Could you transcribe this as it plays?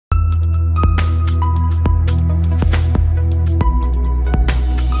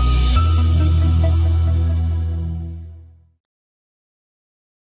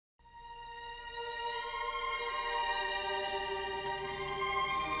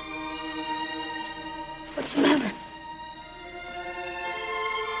What's the matter?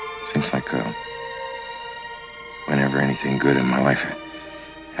 Seems like whenever anything good in my life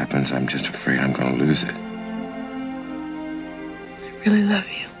happens, I'm just afraid I'm gonna lose it. I really love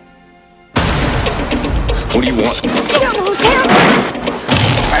you. What do you want? No,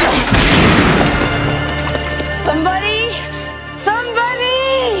 Somebody!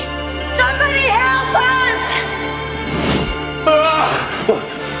 Somebody! Somebody help us!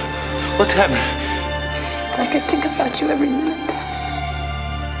 What's happening? It's like I think about you every minute.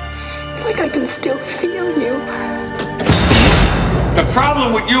 It's like I can still feel you. The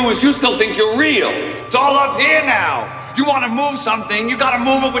problem with you is you still think you're real. It's all up here now. You want to move something, you got to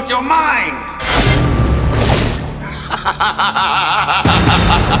move it with your mind.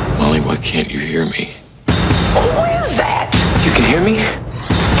 Molly, why can't you hear me? Who is that? You can hear me?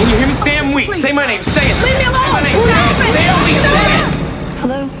 Can you hear me? Sam Wheat. Say my name. Say it. Leave me alone! Say my name. Say it. Say it. Say it.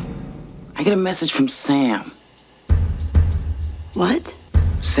 Hello? I get a message from Sam. What?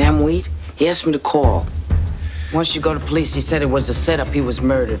 Sam Wheat? He asked me to call. Once you go to police, he said it was a setup. He was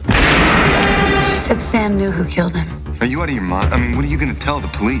murdered. She said Sam knew who killed him. Are you out of your mind? I mean, what are you gonna tell the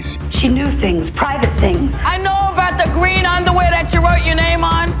police? She knew things, private things. I know about the green underwear that you wrote your name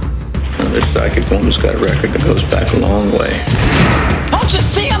on. Well, this psychic woman's got a record that goes back a long way. Don't you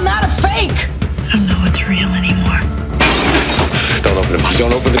see I'm not a fake? I don't know what's real anymore. Don't open him.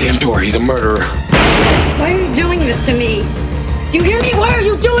 Don't open the damn door. He's a murderer. Why are you doing this to me? You hear me? Why are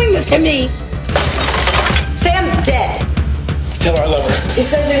you doing this to me? Sam's dead. Tell her I love her. He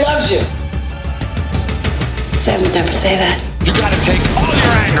says he loves you. Sam would never say that. You got to take all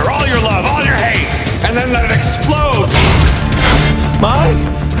your anger, all your love, all your hate, and then let it explode.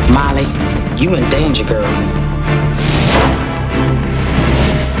 Molly, you in danger, girl.